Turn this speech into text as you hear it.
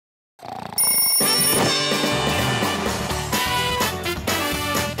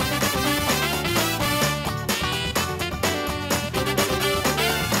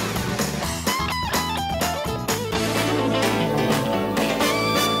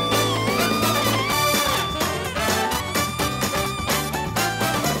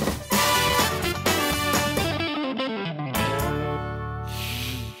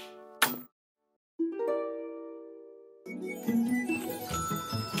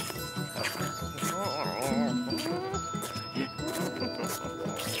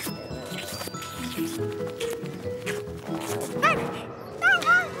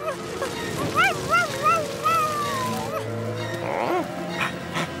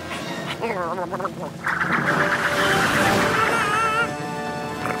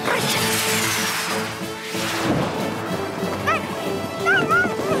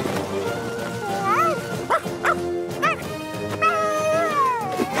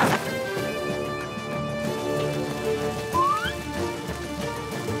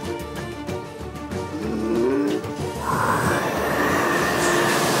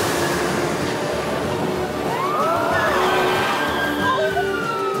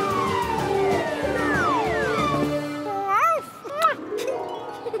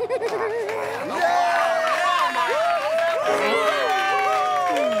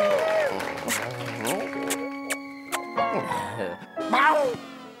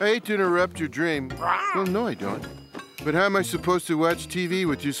I hate to interrupt your dream. Well, no, I don't. But how am I supposed to watch TV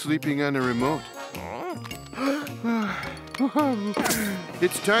with you sleeping on a remote?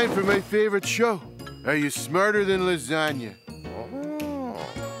 It's time for my favorite show. Are you smarter than lasagna?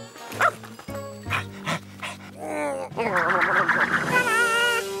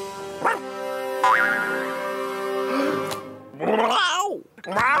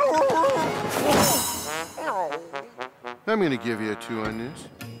 I'm going to give you a 2 on this.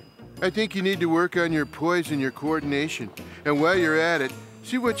 I think you need to work on your poise and your coordination. And while you're at it,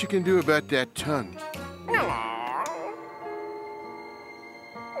 see what you can do about that tongue.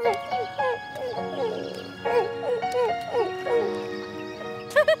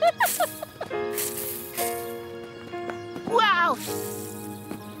 Wow!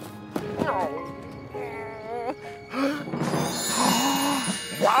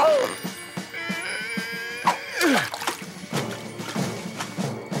 Wow!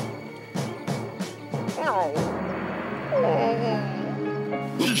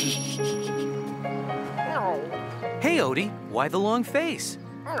 Hey, Odie, why the long face?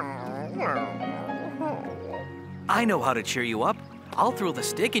 I know how to cheer you up. I'll throw the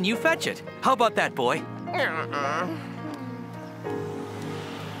stick and you fetch it. How about that, boy?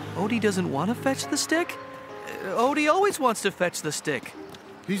 Odie doesn't want to fetch the stick? Odie always wants to fetch the stick.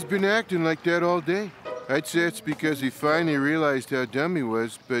 He's been acting like that all day. I'd say it's because he finally realized how dumb he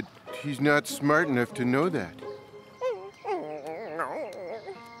was, but he's not smart enough to know that.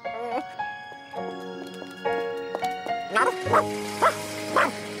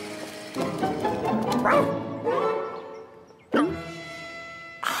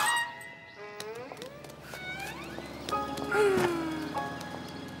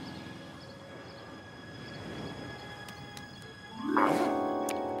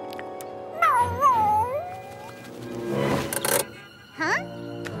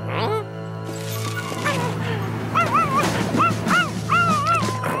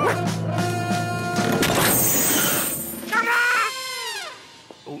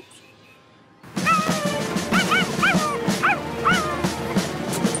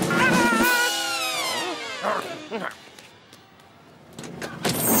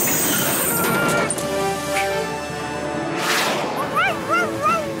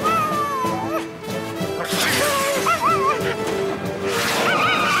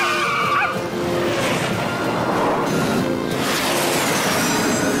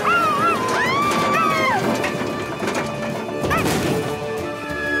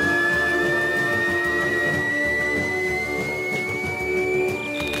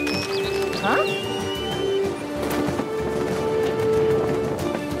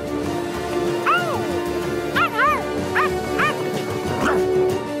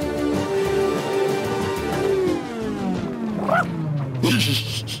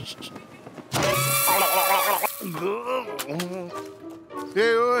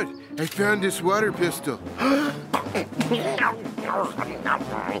 Hey, Odie, I found this water pistol.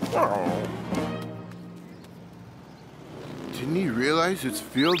 Didn't he realize it's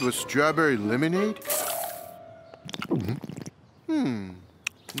filled with strawberry lemonade?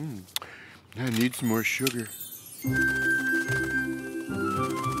 I need some more sugar.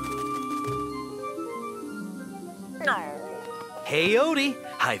 Hey, Odie,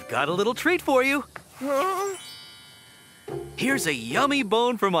 I've got a little treat for you. Here's a yummy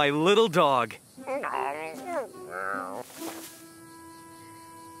bone for my little dog.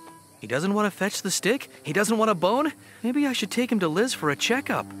 He doesn't want to fetch the stick? He doesn't want a bone? Maybe I should take him to Liz for a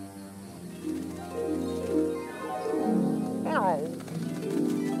checkup.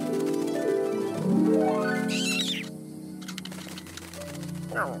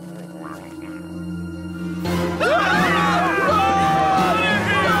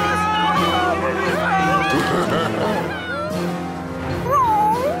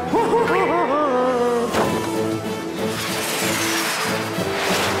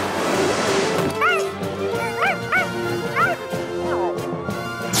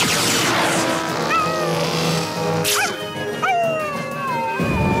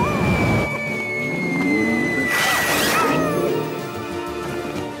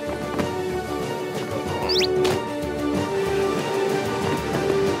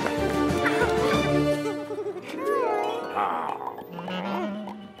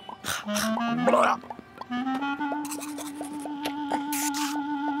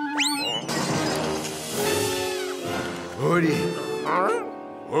 Odie!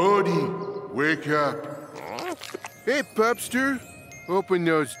 Odie, wake up. Hey, pupster. Open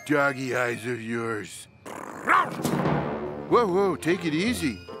those doggy eyes of yours. Whoa, whoa, take it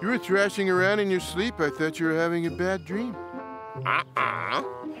easy. You were thrashing around in your sleep. I thought you were having a bad dream.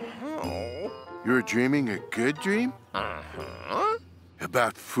 You were dreaming a good dream?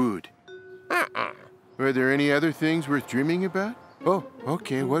 About food. Were there any other things worth dreaming about? Oh,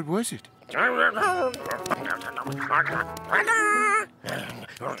 okay, what was it?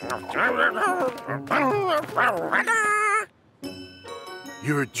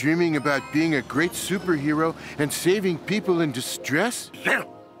 You were dreaming about being a great superhero and saving people in distress?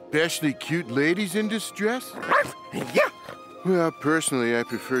 Especially cute ladies in distress? Yeah. Well, personally, I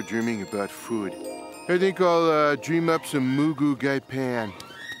prefer dreaming about food. I think I'll dream up some Mugu Gai Pan.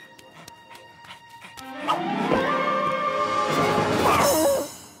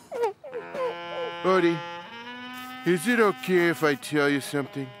 Odie, is it okay if I tell you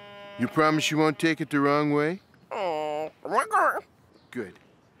something? You promise you won't take it the wrong way? Good.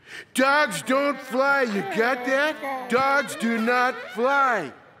 Dogs don't fly, you got that? Dogs do not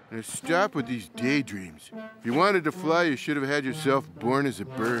fly. Now stop with these daydreams. If you wanted to fly, you should have had yourself born as a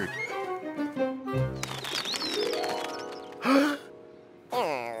bird.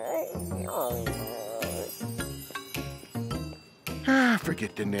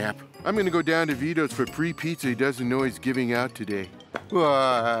 Forget the nap. I'm gonna go down to Vito's for free pizza he doesn't know he's giving out today.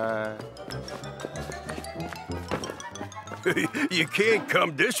 You can't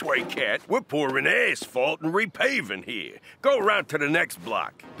come this way, Cat. We're pouring asphalt and repaving here. Go around to the next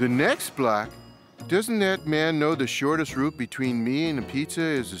block. The next block? Doesn't that man know the shortest route between me and a pizza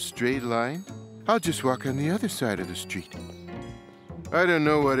is a straight line? I'll just walk on the other side of the street. I don't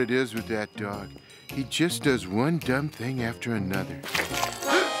know what it is with that dog. He just does one dumb thing after another.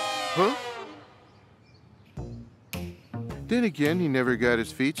 Huh? Then again, he never got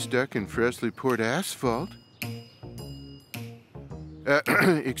his feet stuck in freshly poured asphalt.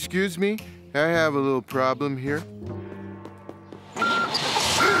 Excuse me? I have a little problem here.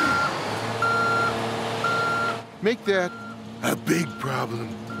 Make that a big problem.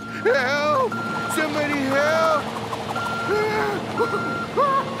 Help! Somebody help!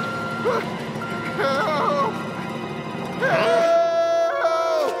 Help! Help!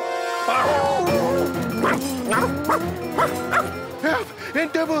 Help!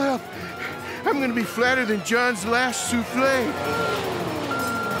 And double help! I'm gonna be flatter than John's last souffle.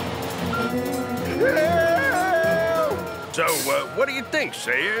 Help! So, what do you think,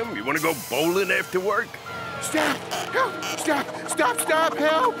 Sam? You want to go bowling after work? Stop! Help! Stop! Stop! Stop!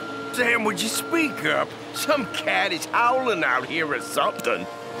 Help! Sam, would you speak up? Some cat is howling out here or something.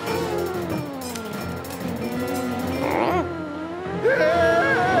 Huh?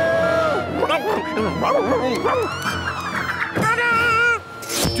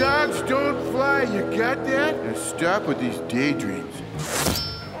 Dogs don't fly, you got that? Now stop with these daydreams.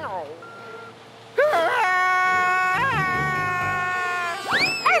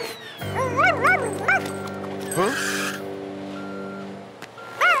 Huh?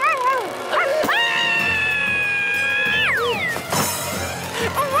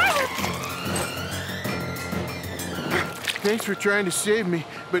 Thanks for trying to save me,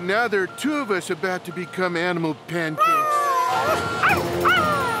 but now there are two of us about to become animal pancakes.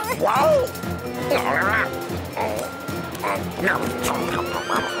 Wow!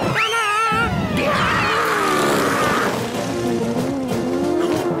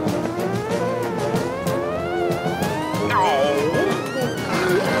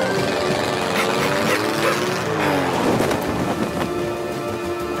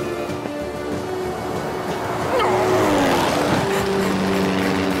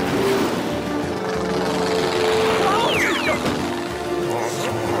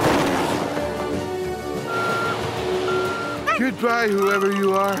 Goodbye, whoever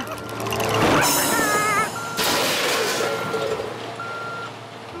you are.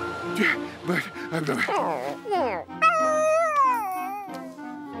 But I'm going.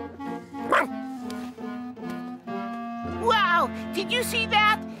 Wow! Did you see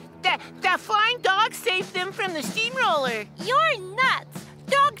that? That flying dog saved them from the steamroller. You're nuts!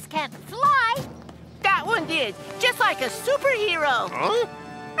 Dogs can't fly! That one did, just like a superhero. Huh?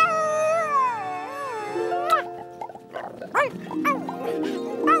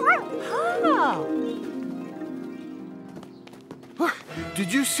 Oh.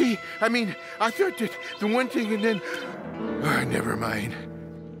 Did you see? I mean, I thought that the one thing and then... Oh, never mind.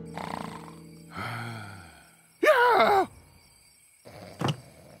 Yeah!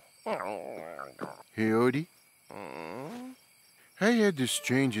 Hey, Odie. I had the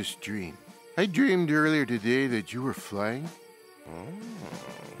strangest dream. I dreamed earlier today that you were flying.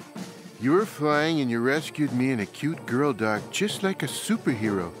 You were flying and you rescued me and a cute girl dog just like a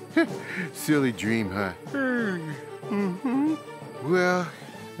superhero. Silly dream, huh? Well,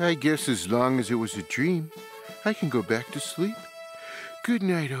 I guess as long as it was a dream, I can go back to sleep. Good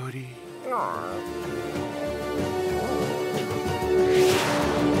night, Odie.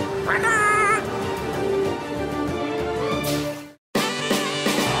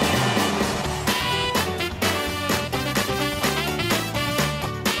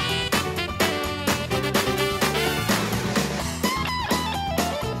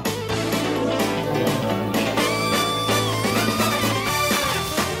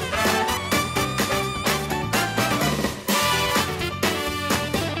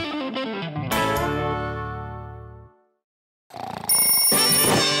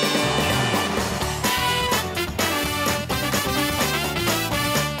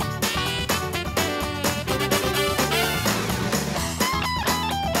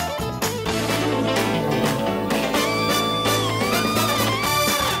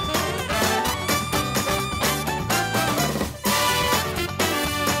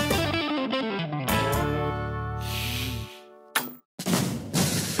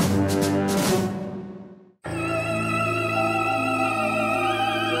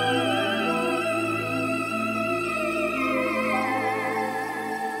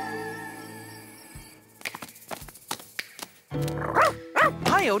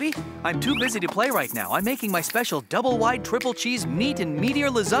 Hi, Odie. I'm too busy to play right now. I'm making my special double wide triple cheese meat and meteor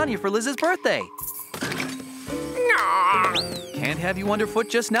lasagna for Liz's birthday. Can't have you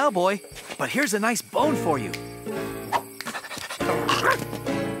underfoot just now, boy. But here's a nice bone for you.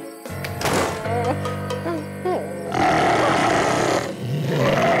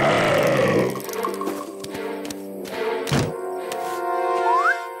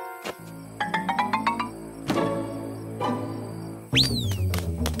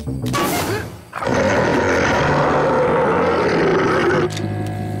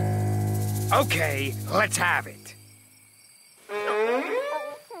 Okay, let's have it.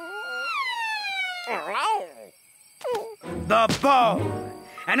 The bone!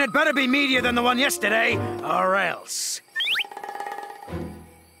 And it better be meatier than the one yesterday, or else.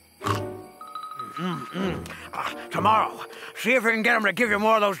 Tomorrow, see if we can get him to give you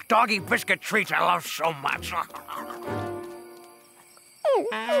more of those doggy biscuit treats I love so much.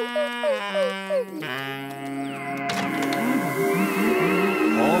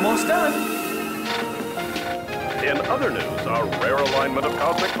 Almost done. In other news, our rare alignment of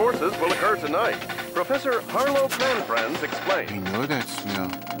cosmic forces will occur tonight. Professor Harlow Planfriends I explains. know that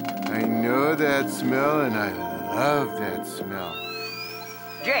smell. I know that smell, and I love that smell.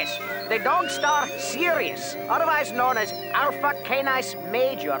 Yes, the dog star Sirius, otherwise known as Alpha Canis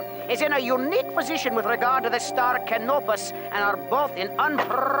Major, is in a unique position with regard to the star Canopus and are both in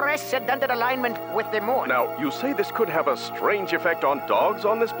unprecedented alignment with the moon. Now, you say this could have a strange effect on dogs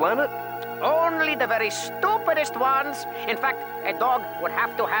on this planet? Only the very stupidest ones. In fact, a dog would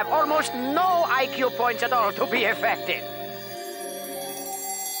have to have almost no IQ points at all to be affected.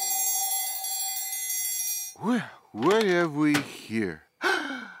 Well, what have we here?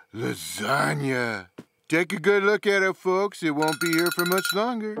 Lasagna. Take a good look at it, folks. It won't be here for much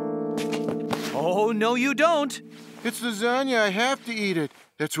longer. Oh, no, you don't. It's lasagna. I have to eat it.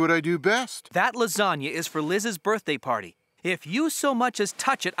 That's what I do best. That lasagna is for Liz's birthday party. If you so much as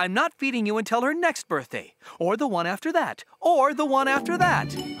touch it, I'm not feeding you until her next birthday. Or the one after that. Or the one after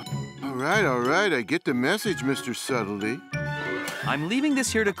that. All right. I get the message, Mr. Subtlety. I'm leaving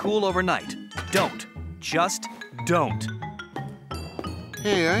this here to cool overnight. Don't. Just don't.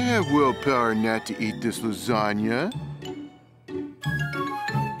 Hey, I have willpower not to eat this lasagna.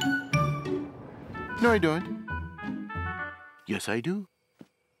 No, I don't. Yes, I do.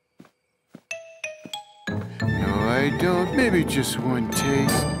 No, I don't. Maybe just one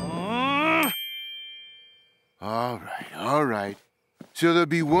taste. All right. So there'll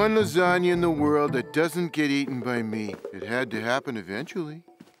be one lasagna in the world that doesn't get eaten by me. It had to happen eventually.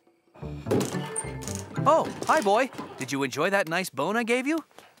 Oh, hi, boy. Did you enjoy that nice bone I gave you?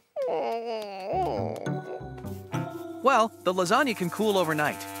 Well, the lasagna can cool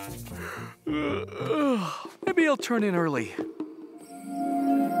overnight. Maybe I'll turn in early.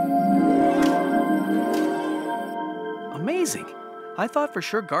 Amazing. I thought for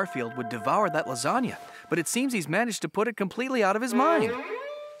sure Garfield would devour that lasagna, but it seems he's managed to put it completely out of his mind.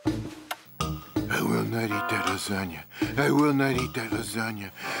 I will not eat that lasagna. I will not eat that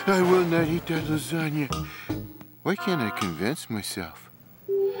lasagna. I will not eat that lasagna. Why can't I convince myself?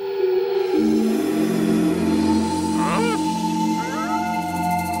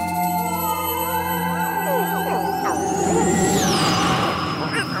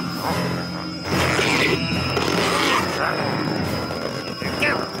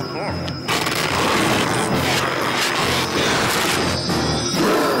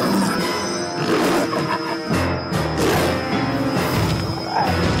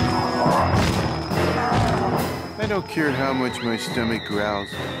 don't care how much my stomach growls.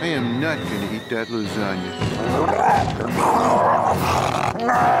 I am not going to eat that lasagna.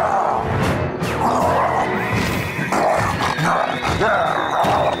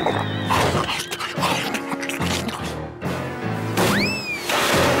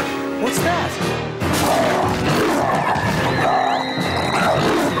 What's that?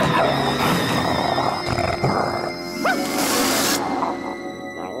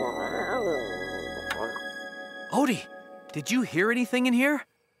 Odie, did you hear anything in here?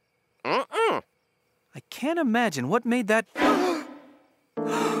 Uh-uh. I can't imagine what made that...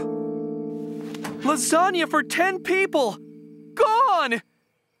 Lasagna for 10 people! Gone!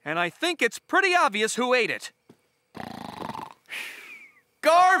 And I think it's pretty obvious who ate it.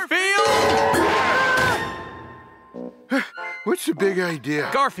 Garfield! What's the big idea?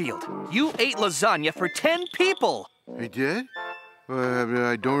 Garfield, you ate lasagna for 10 people! I did?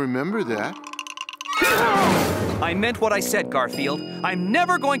 I don't remember that. I meant what I said, Garfield. I'm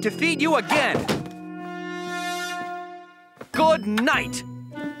never going to feed you again! Good night!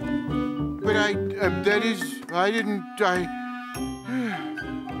 But I didn't,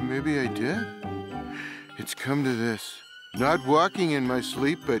 maybe I did? It's come to this. Not walking in my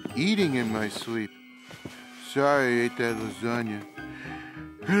sleep, but eating in my sleep. Sorry I ate that lasagna.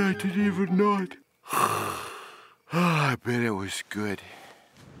 And I didn't even know it. I bet it was good.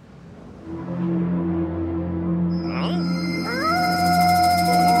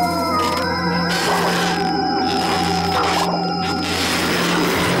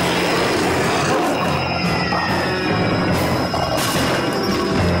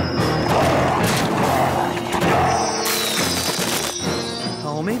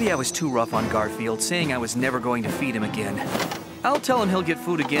 Maybe I was too rough on Garfield, saying I was never going to feed him again. I'll tell him he'll get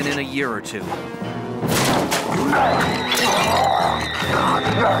food again in a year or two.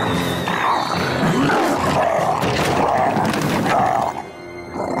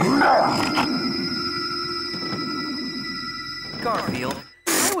 Garfield,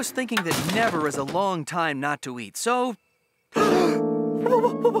 I was thinking that never is a long time not to eat, so...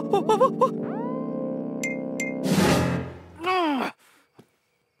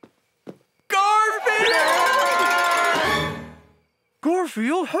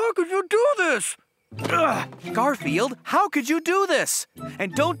 Garfield, how could you do this? Garfield, how could you do this?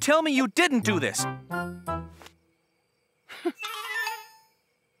 And don't tell me you didn't do this.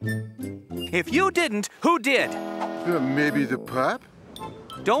 If you didn't, who did? Maybe the pup?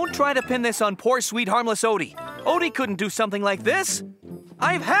 Don't try to pin this on poor, sweet, harmless Odie. Odie couldn't do something like this.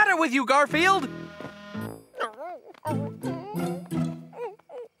 I've had it with you, Garfield.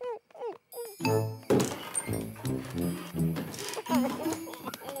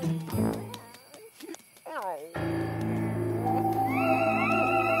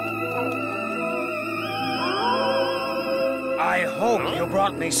 I hope you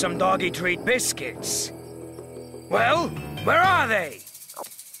brought me some doggy treat biscuits. Well, where are they?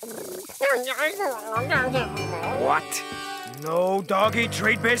 What? No doggy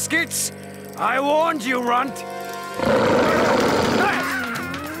treat biscuits? I warned you, Runt.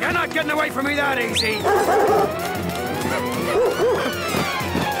 You're not getting away from me that easy.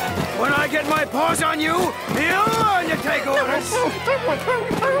 When I get my paws on you, you'll learn to take orders.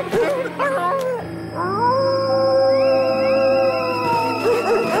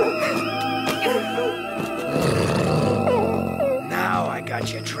 Now I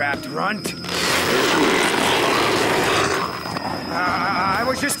got you trapped, Runt. I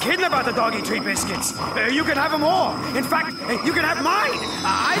was just kidding about the doggy treat biscuits. You can have them all. In fact, you can have mine.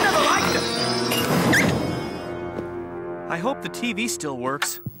 I never liked them. I hope the TV still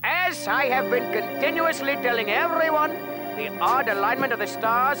works. As I have been continuously telling everyone, the odd alignment of the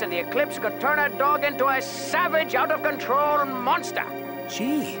stars and the eclipse could turn a dog into a savage, out-of-control monster.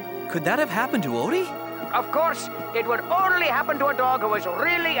 Gee, could that have happened to Odie? Of course, it would only happen to a dog who was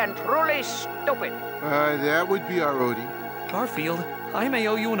really and truly stupid. That would be our Odie. Garfield, I may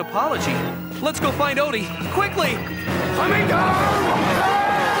owe you an apology. Let's go find Odie, quickly! Coming down!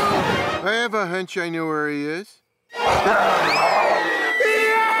 I have a hunch I know where he is.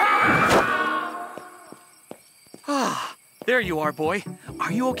 Ah, there you are, boy.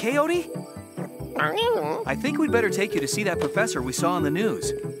 Are you okay, Odie? I think we'd better take you to see that professor we saw on the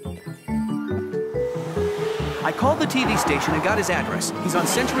news. I called the TV station and got his address. He's on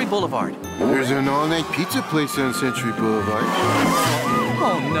Century Boulevard. There's an all-night pizza place on Century Boulevard.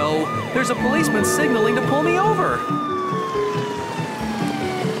 Oh, no. There's a policeman signaling to pull me over.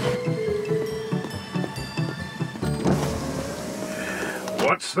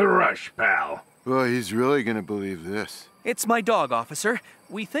 What's the rush, pal? Well, he's really gonna believe this. It's my dog, officer.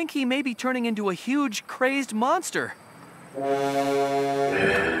 We think he may be turning into a huge, crazed monster.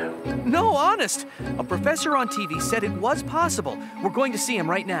 No, honest. A professor on TV said it was possible. We're going to see him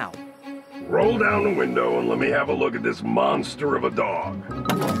right now. Roll down the window and let me have a look at this monster of a dog.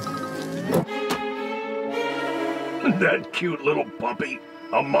 That cute little puppy.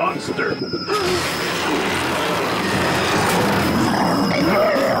 A monster.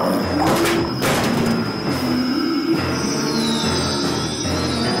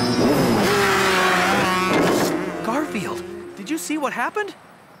 Garfield, did you see what happened?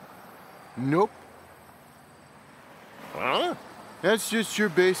 Nope. Huh? That's just your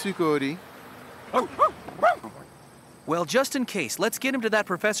basic Odie. Well, just in case, let's get him to that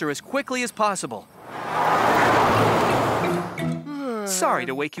professor as quickly as possible. Sorry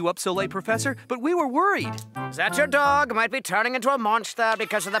to wake you up so late, Professor, but we were worried. Is that your dog might be turning into a monster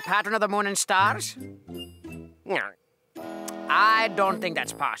because of the pattern of the moon and stars? I don't think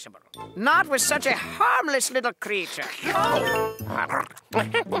that's possible. Not with such a harmless little creature.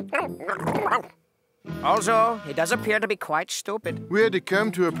 Also, he does appear to be quite stupid. We had to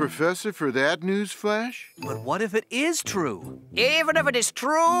come to a professor for that news flash? But what if it is true? Even if it is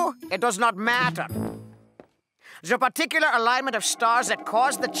true, it does not matter. The particular alignment of stars that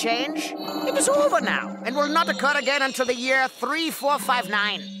caused the change, it is over now and will not occur again until the year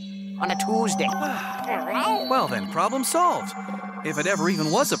 3459 on a Tuesday. Well then, problem solved. If it ever even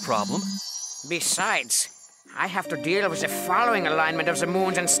was a problem. Besides, I have to deal with the following alignment of the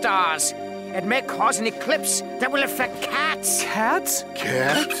moons and stars. It may cause an eclipse that will affect cats. Cats?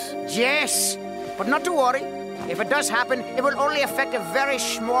 Cats? Yes, but not to worry. If it does happen, it will only affect a very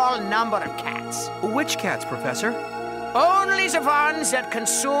small number of cats. Which cats, Professor? Only the ones that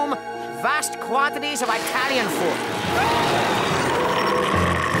consume vast quantities of Italian food.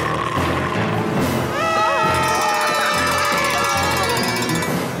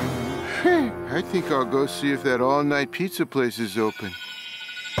 I think I'll go see if that all-night pizza place is open.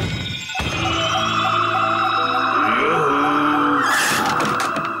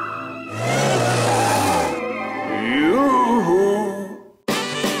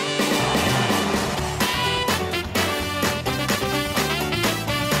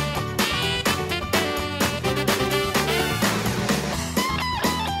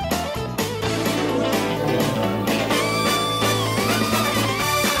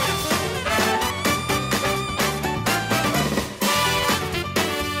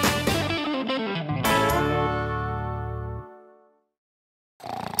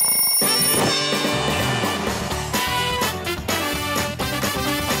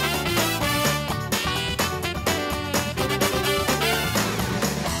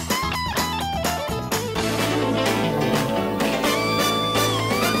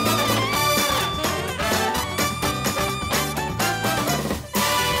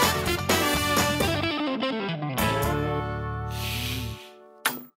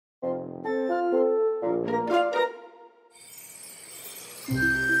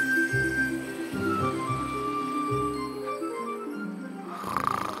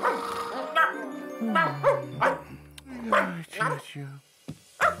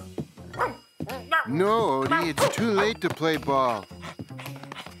 No, Odie, it's too late to play ball.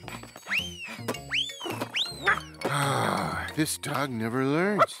 This dog never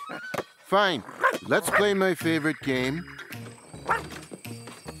learns. Fine, let's play my favorite game.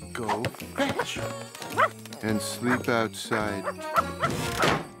 Go fetch. And sleep outside.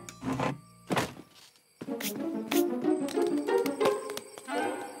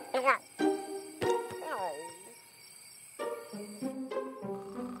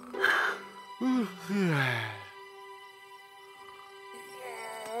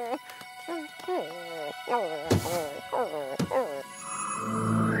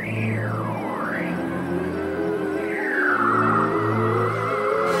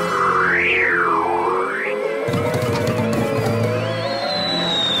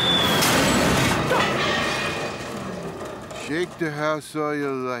 Shake the house all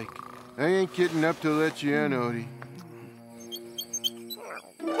you like. I ain't getting up to let you in, Odie.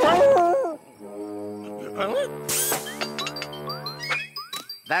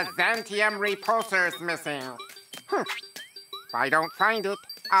 The Xantium repulsor's missing. If I don't find it,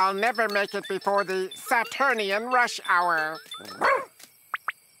 I'll never make it before the Saturnian rush hour.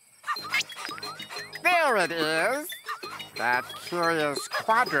 There it is. That curious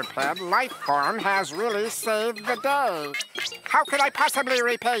quadruped life form has really saved the day. How could I possibly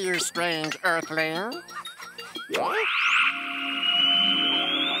repay you, strange earthling?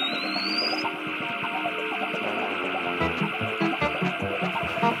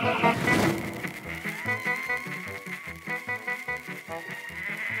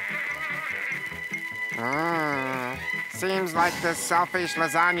 Seems like this selfish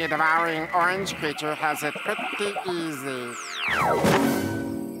lasagna-devouring orange creature has it pretty easy.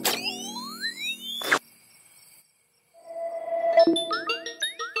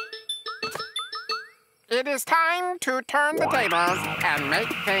 It is time to turn the tables and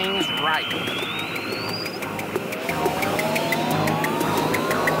make things right.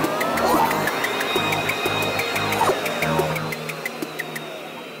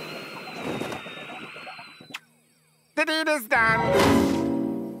 The deed is done.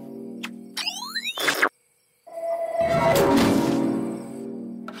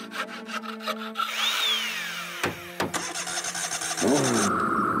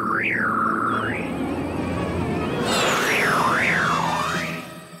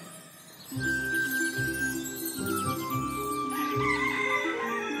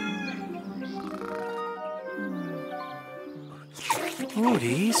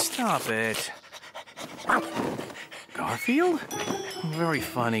 Odie, stop it. Garfield? Very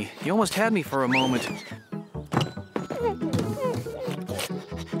funny. You almost had me for a moment.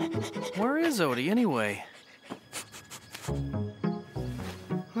 Where is Odie, anyway?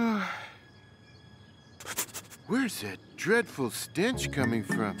 Where's that dreadful stench coming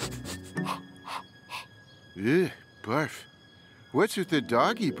from? Ugh, barf. What's with the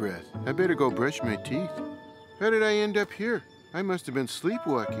doggy breath? I better go brush my teeth. How did I end up here? I must have been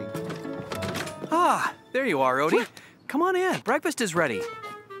sleepwalking. Ah, there you are, Odie. Come on in. Breakfast is ready.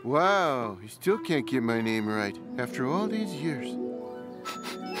 Wow, you still can't get my name right after all these years.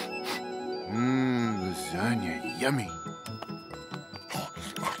 Lasagna, yummy.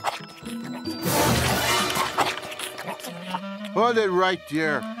 Hold it right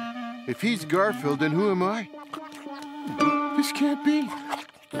there. If he's Garfield, then who am I? This can't be.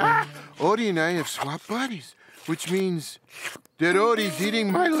 Odie and I have swapped bodies, which means that Odie's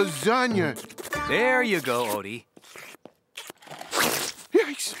eating my lasagna. There you go, Odie.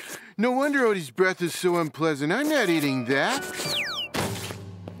 Yikes! No wonder Odie's breath is so unpleasant. I'm not eating that.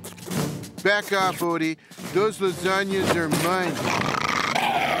 Back off, Odie. Those lasagnas are mine.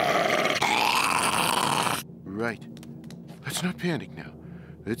 Right. Let's not panic now.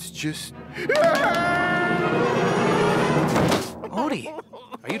 Let's just... Odie,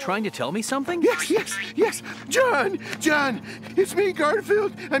 are you trying to tell me something? Yes! John! It's me,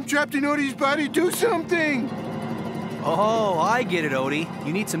 Garfield! I'm trapped in Odie's body. Do something! Oh, I get it, Odie.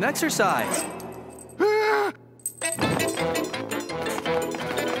 You need some exercise.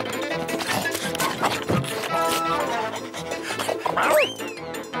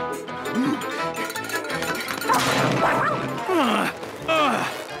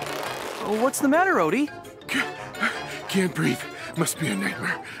 What's the matter, Odie? Can't breathe. Must be a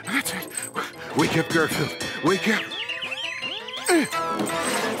nightmare. That's it. Wake up, Garfield. Wake up.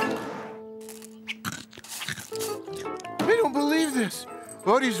 I don't believe this.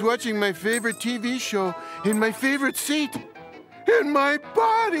 Odie's watching my favorite TV show in my favorite seat. In my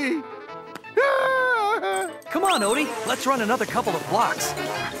body. Come on, Odie. Let's run another couple of blocks.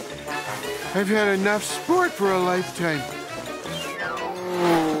 I've had enough sport for a lifetime.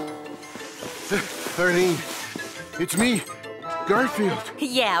 Arlene, it's me, Garfield.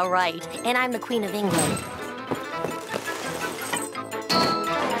 Yeah, right. And I'm the Queen of England.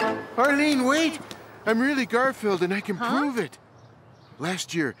 Arlene, wait! I'm really Garfield, and I can prove it.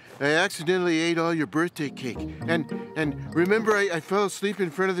 Last year, I accidentally ate all your birthday cake. And remember I fell asleep in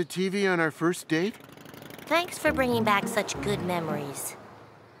front of the TV on our first date? Thanks for bringing back such good memories.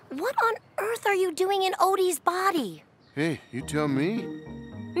 What on earth are you doing in Odie's body? Hey, you tell me.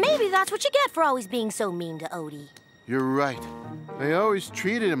 Maybe that's what you get for always being so mean to Odie. You're right. I always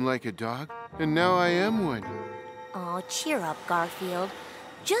treated him like a dog, and now I am one. Oh, cheer up, Garfield.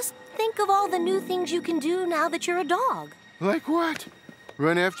 Just think of all the new things you can do now that you're a dog. Like what?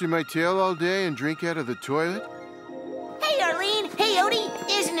 Run after my tail all day and drink out of the toilet? Hey, Arlene. Hey, Odie.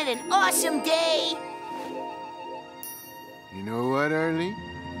 Isn't it an awesome day? You know what, Arlene?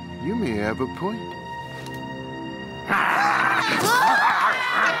 You may have a point.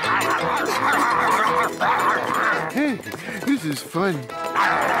 Hey, this is fun.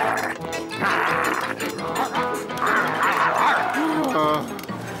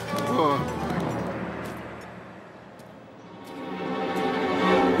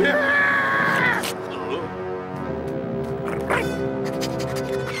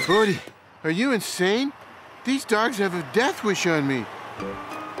 Odie, are you insane? These dogs have a death wish on me.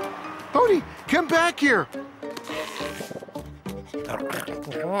 Odie, come back here.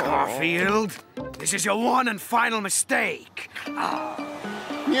 Garfield, this is your one and final mistake.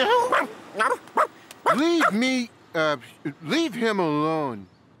 Leave him alone.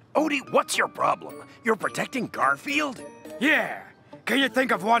 Odie, what's your problem? You're protecting Garfield? Yeah. Can you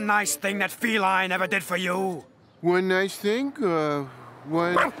think of one nice thing that feline ever did for you? One nice thing?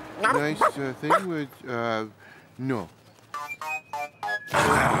 One nice thing would, no.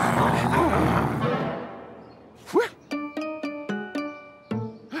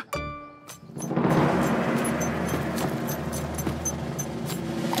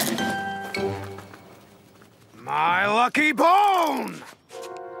 My lucky bone!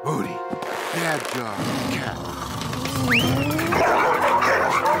 Odie, bad dog, cat.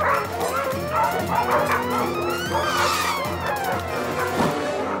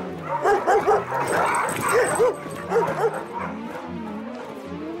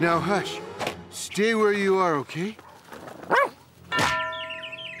 Now hush. Stay where you are, okay?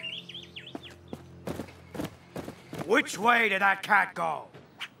 Which way did that cat go?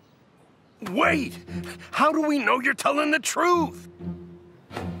 Wait! How do we know you're telling the truth?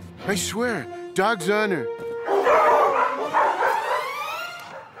 I swear, dog's honor.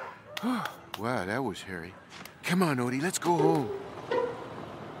 Wow, that was hairy. Come on, Odie, let's go home.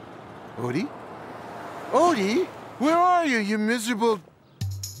 Odie? Odie? Where are you, you miserable...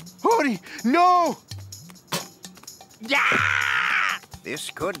 Odie, no! Yeah!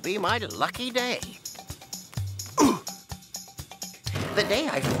 This could be my lucky day. The day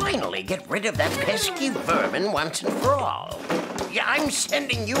I finally get rid of that pesky vermin once and for all. Yeah, I'm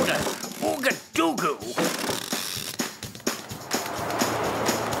sending you to Ooga-Doogu.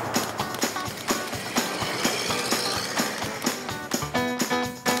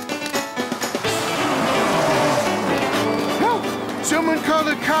 Help! Someone call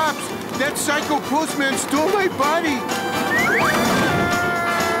the cops! That psycho postman stole my body!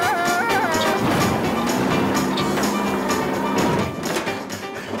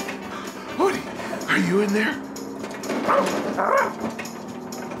 Odie, are you in there?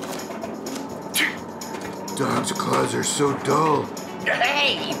 Dog's claws are so dull.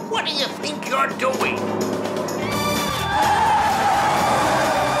 Hey, what do you think you're doing?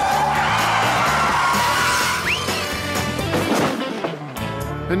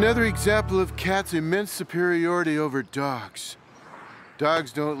 Another example of cats' immense superiority over dogs.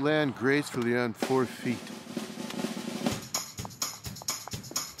 Dogs don't land gracefully on 4 feet.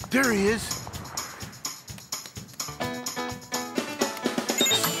 There he is.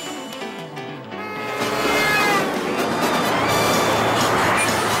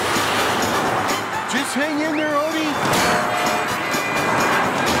 Just hang in there, Odie.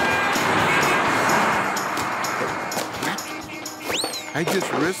 I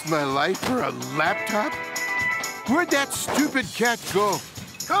just risked my life for a laptop? Where'd that stupid cat go?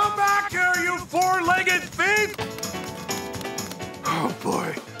 Come back here, you four-legged thief! Oh,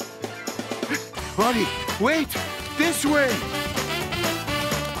 boy. Odie, wait! This way!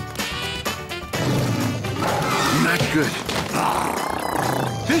 Not good.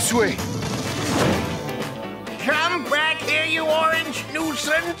 This way! Come back here, you orange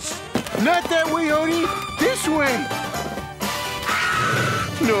nuisance! Not that way, Odie! This way!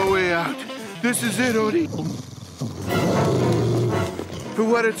 No way out. This is it, Odie. For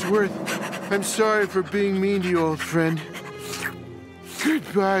what it's worth, I'm sorry for being mean to you, old friend.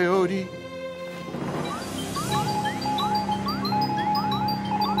 Goodbye, Odie.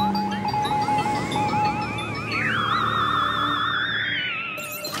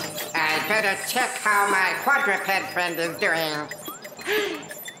 I'd better check how my quadruped friend is doing.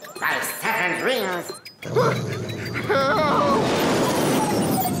 My Saturn's rings. Help!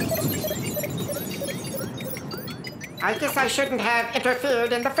 I guess I shouldn't have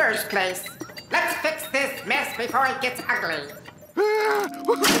interfered in the first place. Let's fix this mess before it gets ugly.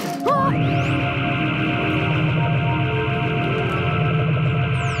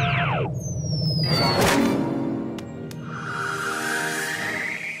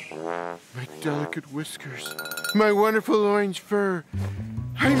 My delicate whiskers. My wonderful orange fur.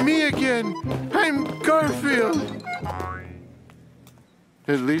 I'm me again. I'm Garfield.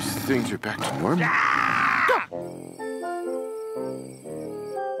 At least things are back to normal.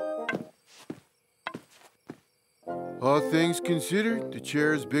 All things considered, the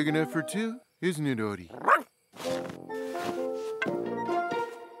chair is big enough for two, isn't it, Odie?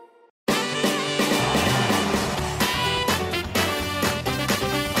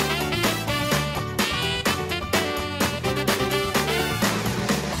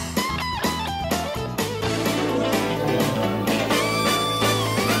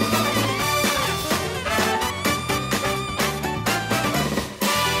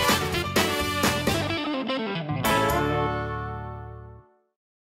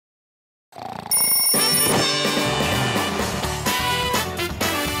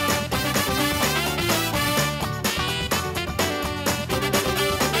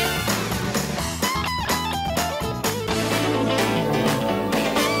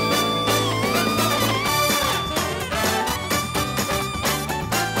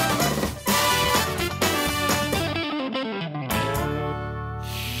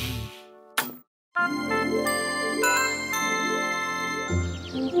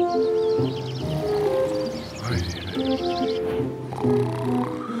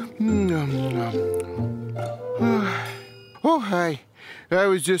 I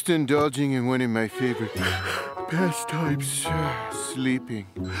was just indulging in one of my favorite pastimes, sleeping.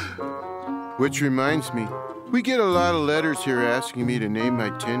 Which reminds me, we get a lot of letters here asking me to name my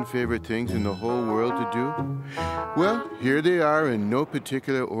 10 favorite things in the whole world to do. Well, here they are in no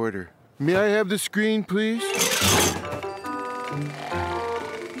particular order. May I have the screen, please?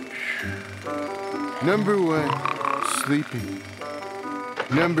 Number 1, sleeping.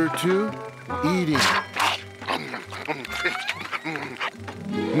 Number 2, eating.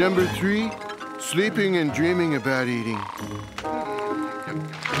 Number 3, sleeping and dreaming about eating.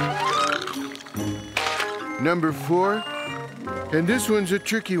 Number 4, and this one's a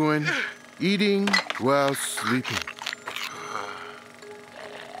tricky one, eating while sleeping.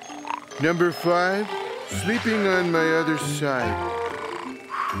 Number 5, sleeping on my other side.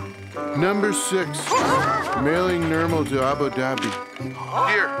 Number 6, mailing Nermal to Abu Dhabi.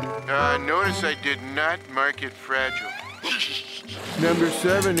 Here, notice I did not mark it fragile. Number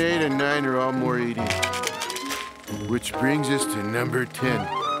 7, 8, and 9 are all more eating. Which brings us to number 10.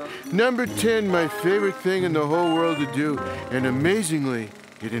 Number 10, my favorite thing in the whole world to do, and amazingly,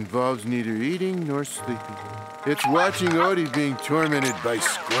 it involves neither eating nor sleeping. It's watching Odie being tormented by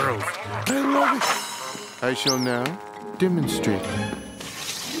squirrels. I love it. I shall now demonstrate.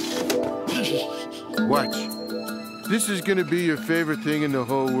 Watch. This is going to be your favorite thing in the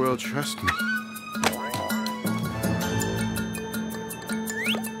whole world, trust me.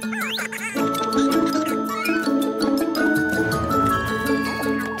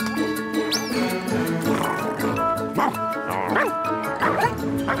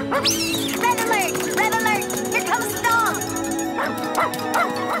 Red alert! Red alert! Here comes the dog!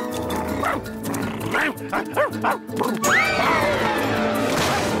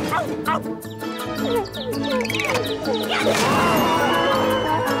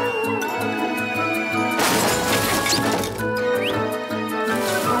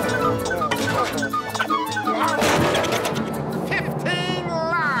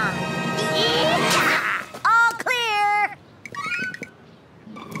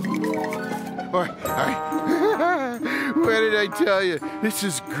 What did I tell you? This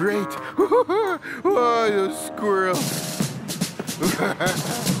is great. Oh, those squirrels.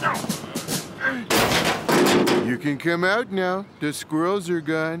 You can come out now. The squirrels are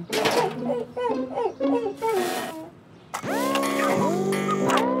gone.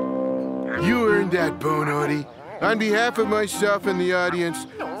 You earned that bone, Odie. On behalf of myself and the audience,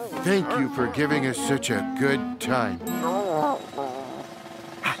 thank you for giving us such a good time.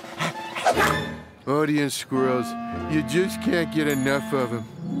 Odie and squirrels, you just can't get enough of them.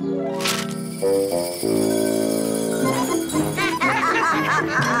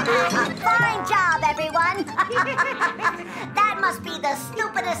 Fine job, everyone! That must be the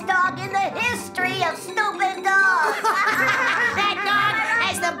stupidest dog in the history of stupid dogs! That dog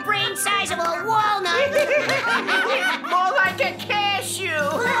has the brain size of a walnut! More like a cashew!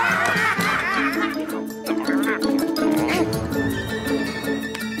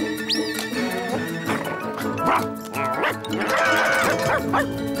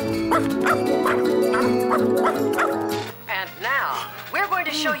 And now, we're going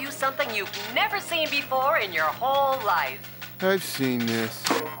to show you something you've never seen before in your whole life. I've seen this.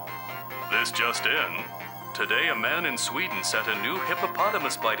 This just in. Today, a man in Sweden set a new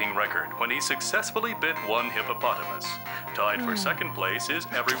hippopotamus biting record when he successfully bit one hippopotamus. Tied for second place is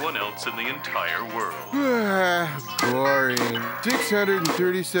everyone else in the entire world. Boring.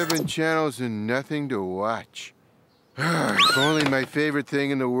 637 channels and nothing to watch. If only my favorite thing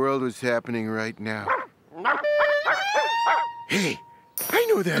in the world was happening right now. Hey, I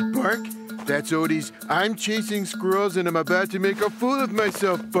know that bark. That's Odie's "I'm chasing squirrels and I'm about to make a fool of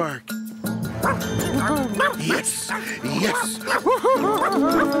myself" bark. Yes, yes.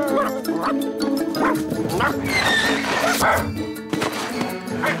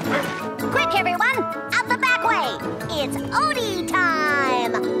 Quick, everyone! Out the back way! It's Odie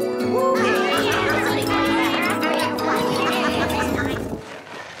time!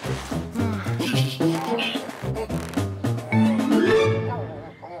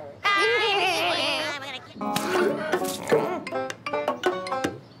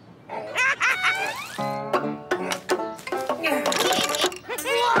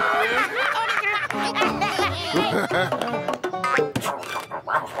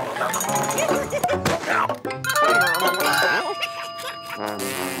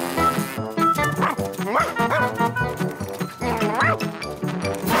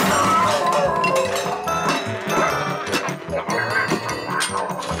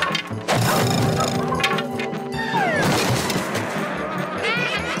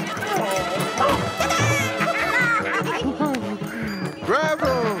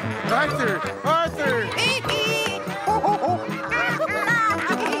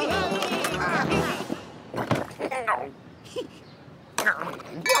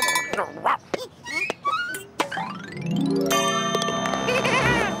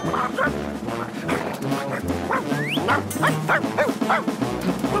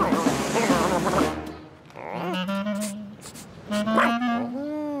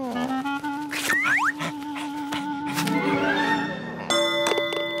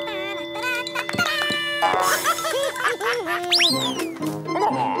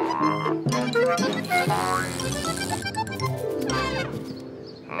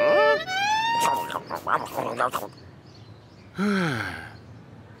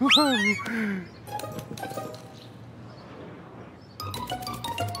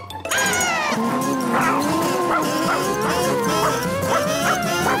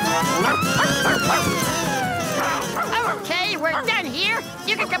 Okay, we're done here.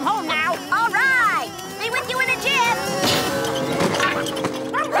 You can come home now. All right. Be with you in a jiff.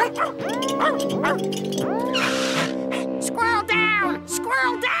 Squirrel down!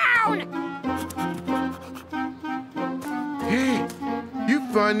 Squirrel down! Hey, you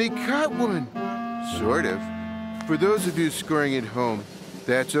finally caught one. Sort of. For those of you scoring at home,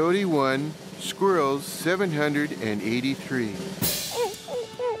 that's Odie 1, Squirrels 783.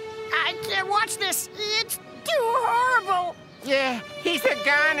 I can't watch this. It's too horrible. Yeah, he's a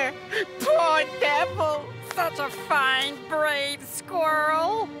goner. Poor devil. Such a fine, brave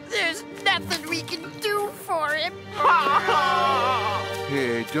squirrel. There's nothing we can do for him.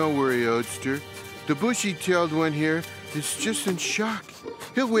 Hey, don't worry, Odester. The bushy-tailed one here is just in shock.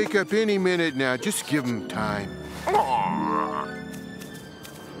 He'll wake up any minute now. Just give him time.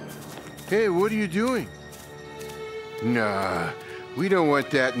 Hey, what are you doing? Nah, we don't want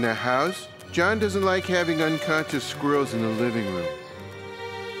that in the house. John doesn't like having unconscious squirrels in the living room.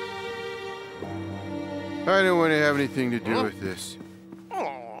 I don't want to have anything to do with this.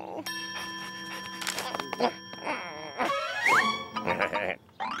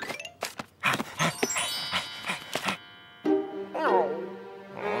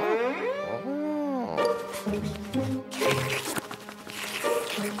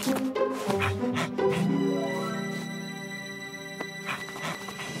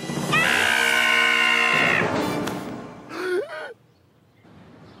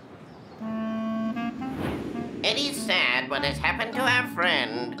 It is sad what has happened to our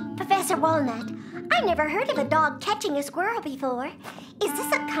friend. Professor Walnut, I never heard of a dog catching a squirrel before. Is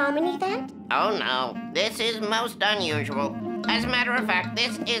this a common event? Oh no, this is most unusual. As a matter of fact,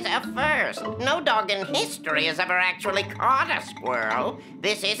 this is a first. No dog in history has ever actually caught a squirrel.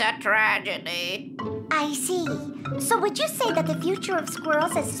 This is a tragedy. I see. So would you say that the future of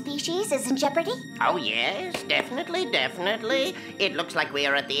squirrels as a species is in jeopardy? Oh yes, definitely, definitely. It looks like we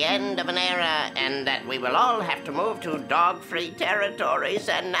are at the end of an era and that we will all have to move to dog-free territories.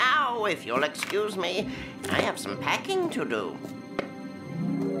 And now, if you'll excuse me, I have some packing to do.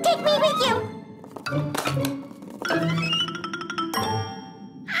 Take me with you.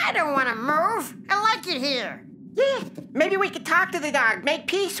 I don't want to move. I like it here. Yeah, maybe we could talk to the dog, make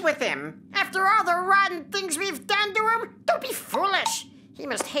peace with him. After all the rotten things we've done to him, don't be foolish. He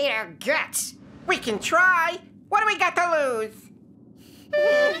must hate our guts. We can try. What do we got to lose?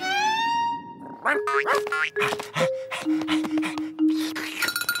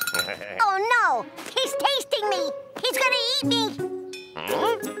 Oh no! He's tasting me! He's gonna eat me!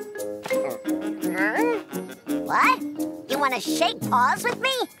 What? You wanna shake paws with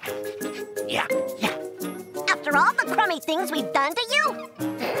me? Yeah. After all the crummy things we've done to you?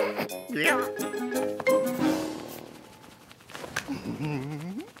 Yeah.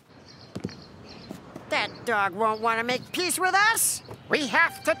 That dog won't want to make peace with us. We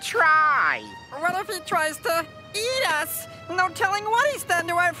have to try. What if he tries to eat us? No telling what he's done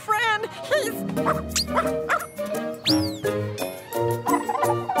to our friend.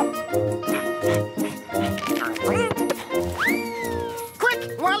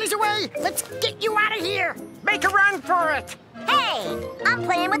 Quick, while he's away, let's get you out of here. Make a run for it. Hey, I'm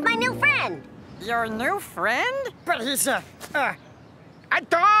playing with my new friend. Your new friend? But he's a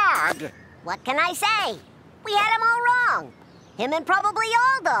dog. What can I say? We had him all wrong. Him and probably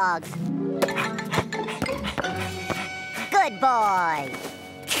all dogs. Good boy.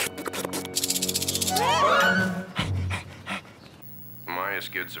 Am I a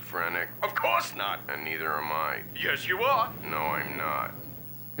schizophrenic? Of course not. And neither am I. Yes, you are. No, I'm not.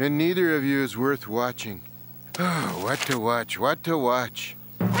 And neither of you is worth watching. Oh, what to watch, what to watch.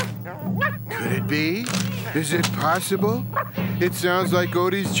 Could it be? Is it possible? It sounds like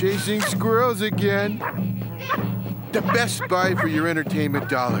Odie's chasing squirrels again. The best buy for your entertainment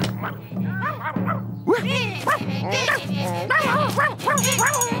dollar.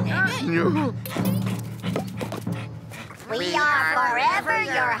 We are forever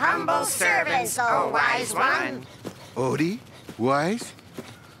your humble servants, O wise one. Odie? Wise?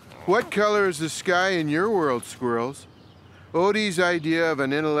 What color is the sky in your world, squirrels? Odie's idea of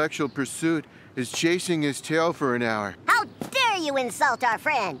an intellectual pursuit is chasing his tail for an hour. How dare you insult our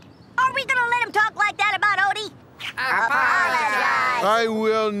friend? Are we gonna let him talk like that about Odie? Apologize. I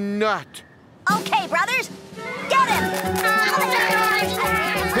will not. Okay, brothers. Get him!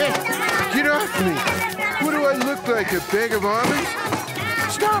 Hey, get off me! What do I look like, a bag of almonds?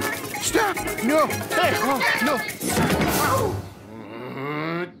 Stop! Stop! No! Hey! Oh, no!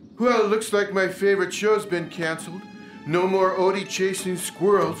 Well, it looks like my favorite show's been canceled. No more Odie chasing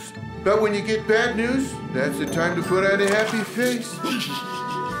squirrels. But when you get bad news, that's the time to put on a happy face.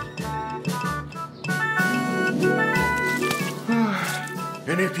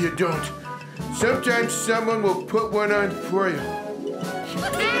 And if you don't, sometimes someone will put one on for you.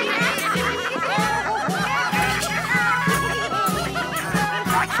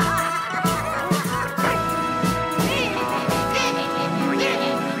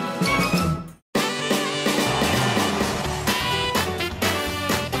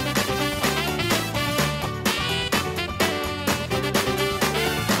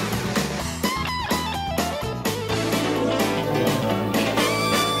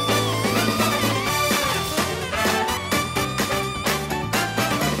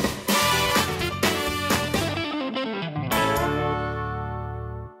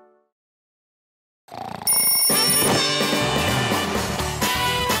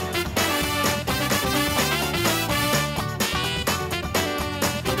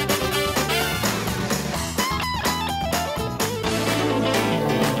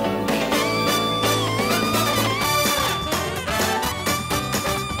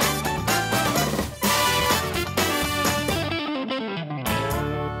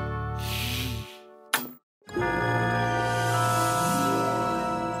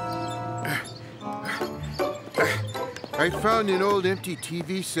 I found an old empty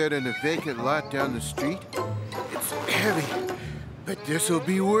TV set in a vacant lot down the street. It's heavy, but this'll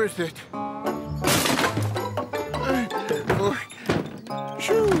be worth it.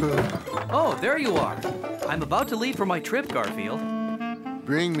 Oh, there you are. I'm about to leave for my trip, Garfield.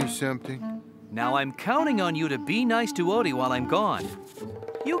 Bring me something. Now I'm counting on you to be nice to Odie while I'm gone.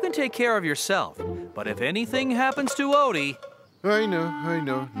 You can take care of yourself, but if anything happens to Odie... I know.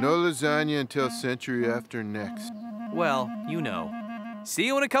 No lasagna until century after next. Well, you know. See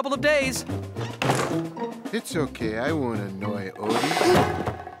you in a couple of days. It's okay. I won't annoy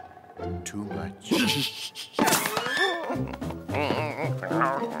Odie too much.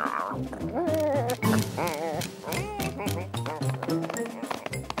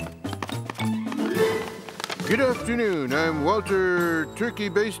 Good afternoon. I'm Walter Turkey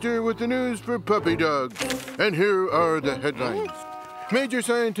Baster with the news for puppy dogs. And here are the headlines. Major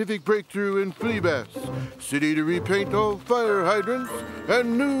scientific breakthrough in flea baths. City to repaint all fire hydrants.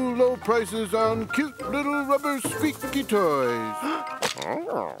 And new low prices on cute little rubber squeaky toys.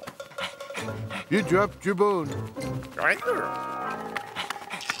 You dropped your bone.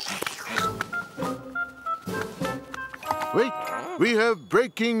 Wait, we have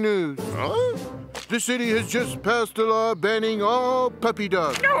breaking news. The city has just passed a law banning all puppy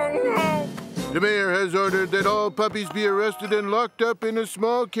dogs. The mayor has ordered that all puppies be arrested and locked up in a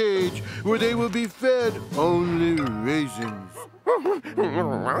small cage where they will be fed only raisins.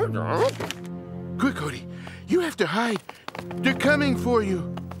 Quick, Odie, you have to hide. They're coming for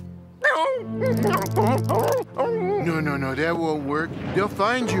you. No, that won't work. They'll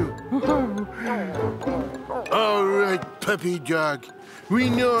find you. All right, puppy dog. We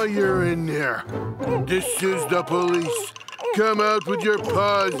know you're in there. This is the police. Come out with your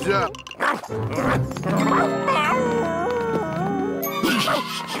paws up.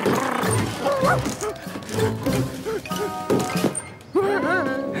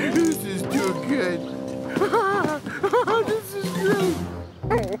 This is too good. This is great.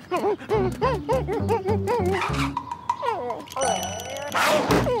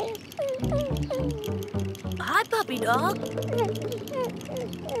 Hi, puppy dog.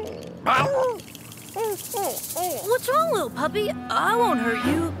 What's wrong, little puppy? I won't hurt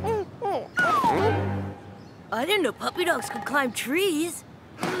you. I didn't know puppy dogs could climb trees.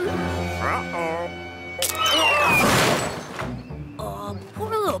 Oh, poor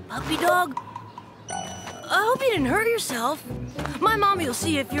little puppy dog. I hope you didn't hurt yourself. My mommy will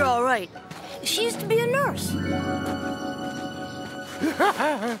see if you're all right. She used to be a nurse.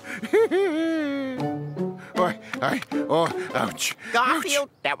 Oh, ouch. Garfield,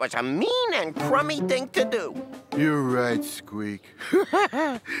 that was a mean and crummy thing to do. You're right, Squeak.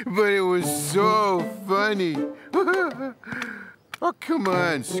 But it was so funny. Oh, come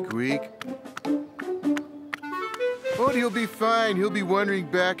on, Squeak. Odie will be fine. He'll be wandering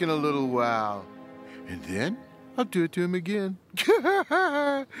back in a little while. And then I'll do it to him again.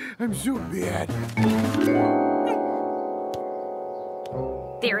 I'm so bad.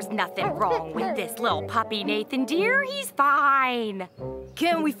 There's nothing wrong with this little puppy, Nathan, dear. He's fine.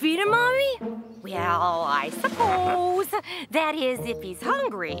 Can we feed him, Mommy? Well, I suppose. That is, if he's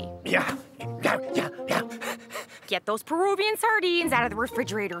hungry. Yeah. Get those Peruvian sardines out of the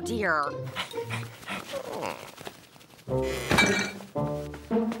refrigerator, dear.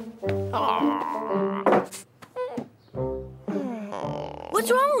 What's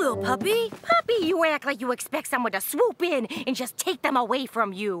wrong, little puppy? Puppy, you act like you expect someone to swoop in and just take them away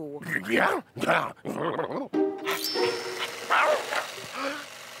from you. Yeah. They're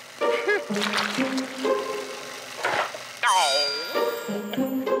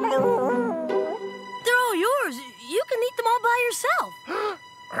all yours. You can eat them all by yourself.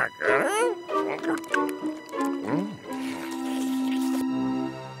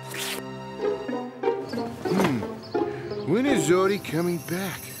 When is Odie coming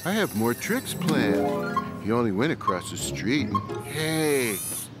back? I have more tricks planned. He only went across the street. Hey,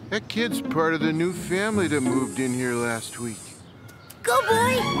 that kid's part of the new family that moved in here last week. Go,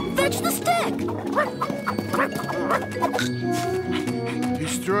 boy! Fetch the stick!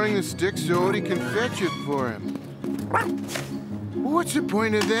 He's throwing the stick so Odie can fetch it for him. What's the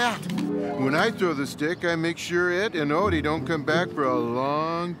point of that? When I throw the stick, I make sure it and Odie don't come back for a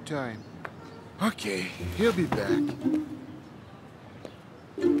long time. Okay, he'll be back.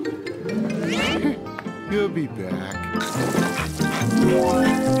 He'll be back.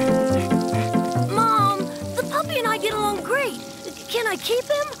 Mom, the puppy and I get along great. Can I keep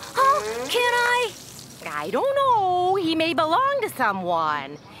him? Huh? Can I? I don't know. He may belong to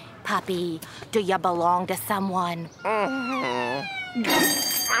someone. Puppy, do you belong to someone?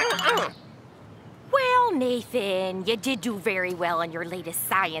 Well, Nathan, you did do very well on your latest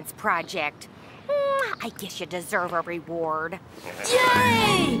science project. I guess you deserve a reward.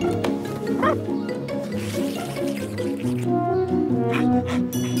 Yay!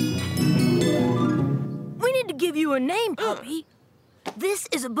 We need to give you a name, puppy. This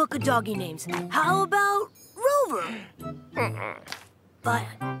is a book of doggy names. How about Rover?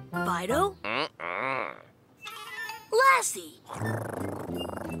 Fido? Lassie?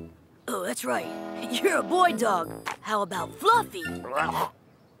 Oh, that's right. You're a boy dog. How about Fluffy?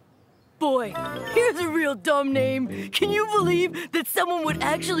 Boy, here's a real dumb name. Can you believe that someone would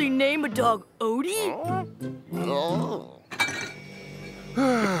actually name a dog Odie?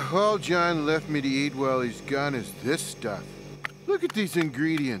 All John left me to eat while he's gone is this stuff. Look at these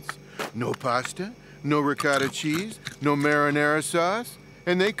ingredients. No pasta, no ricotta cheese, no marinara sauce,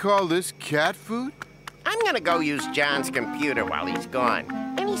 and they call this cat food? I'm gonna go use John's computer while he's gone.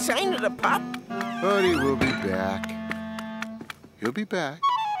 Any sign of the pup? Odie will be back. He'll be back.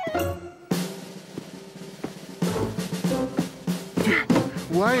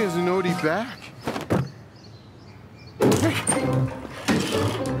 Why isn't Odie back?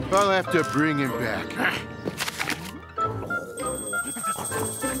 I'll have to bring him back.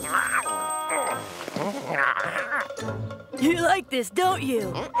 You like this, don't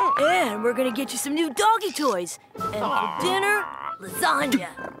you? And we're gonna get you some new doggy toys. And for dinner, lasagna.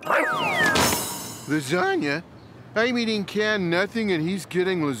 Lasagna? I'm eating canned nothing and he's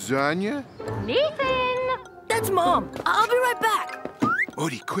getting lasagna? Nathan! That's Mom. I'll be right back.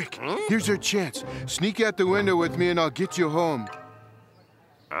 Odie, quick. Here's our chance. Sneak out the window with me and I'll get you home.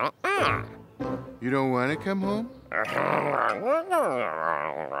 You don't want to come home?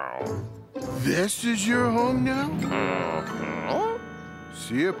 This is your home now?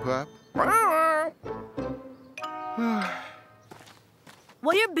 See ya, pup.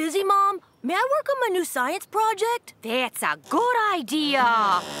 While you're busy, Mom, may I work on my new science project? That's a good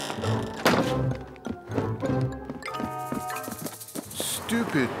idea.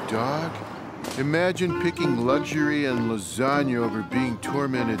 Stupid dog. Imagine picking luxury and lasagna over being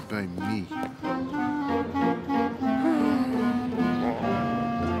tormented by me.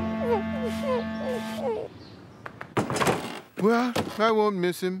 Well, I won't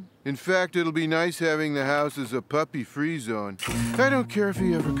miss him. In fact, it'll be nice having the house as a puppy-free zone. I don't care if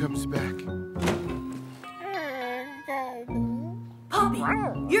he ever comes back. Puppy,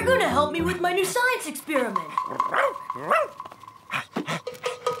 you're gonna help me with my new science experiment.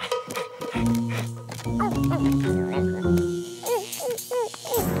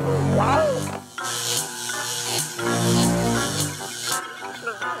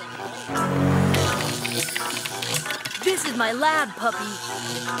 my lab, puppy.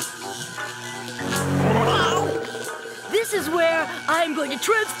 This is where I'm going to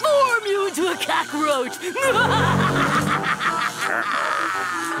transform you into a cockroach.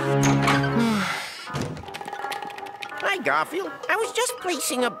 Hi, Garfield. I was just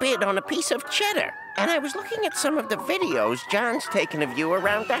placing a bid on a piece of cheddar, and I was looking at some of the videos John's taken of you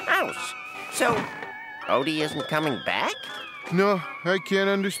around the house. So, Odie isn't coming back? No, I can't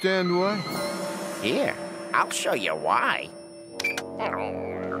understand why. Here, I'll show you why.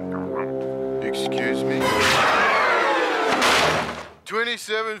 Excuse me?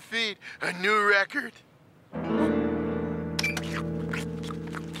 27 feet, a new record.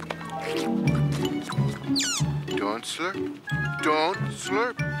 Don't slurp. Don't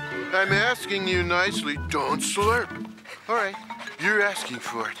slurp. I'm asking you nicely, don't slurp. All right, you're asking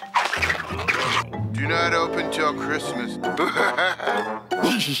for it. Do not open till Christmas.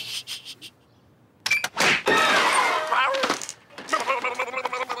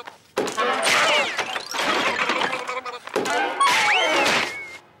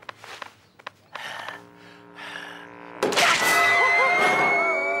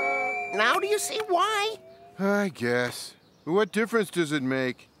 Now do you see why? I guess. What difference does it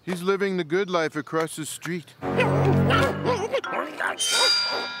make? He's living the good life across the street.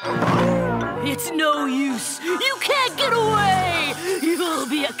 It's no use. You can't get away. You'll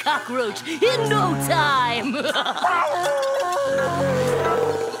be a cockroach in no time.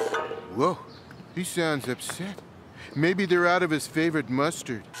 Whoa, he sounds upset. Maybe they're out of his favorite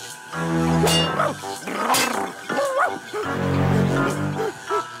mustard.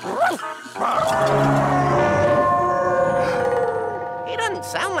 He doesn't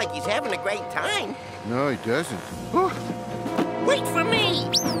sound like he's having a great time. No, he doesn't. Wait for me!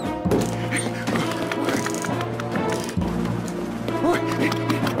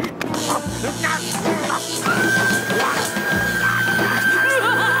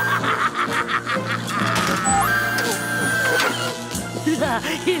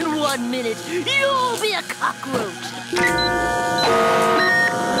 In 1 minute, you'll be a cockroach.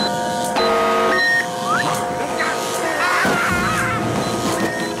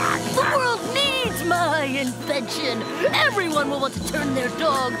 The world needs my invention. Everyone will want to turn their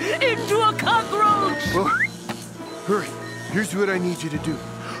dog into a cockroach. Oh, hurry. Here's what I need you to do.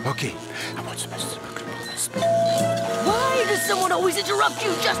 Okay, I want some Why does someone always interrupt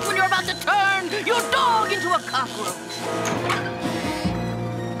you just when you're about to turn your dog into a cockroach?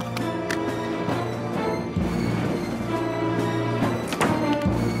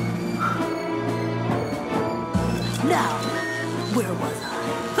 Now, where was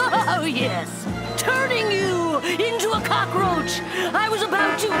I? Oh, yes. Turning you into a cockroach. I was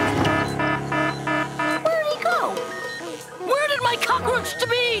about to... Where'd he go? Where did my cockroach to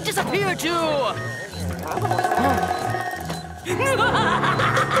be disappear to?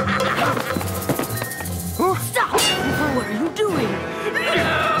 Stop! What are you doing?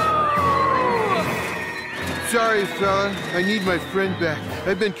 Sorry, fella. I need my friend back.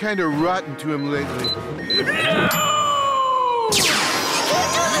 I've been kind of rotten to him lately. No! You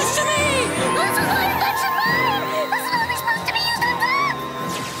can't do this to me! This is my invention, Mom! This is only supposed to be used on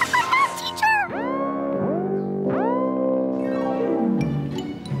dogs! I'm my math teacher!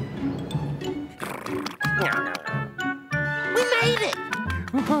 We made it!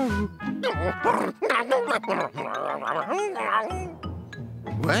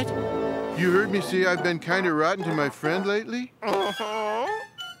 What? You heard me say I've been kind of rotten to my friend lately?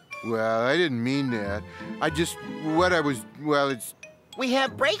 Well, I didn't mean that. It's... We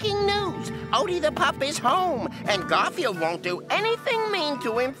have breaking news. Odie the pup is home, and Garfield won't do anything mean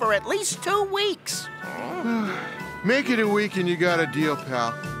to him for at least 2 weeks. Make it a week and you got a deal,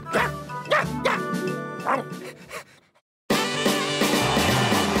 pal.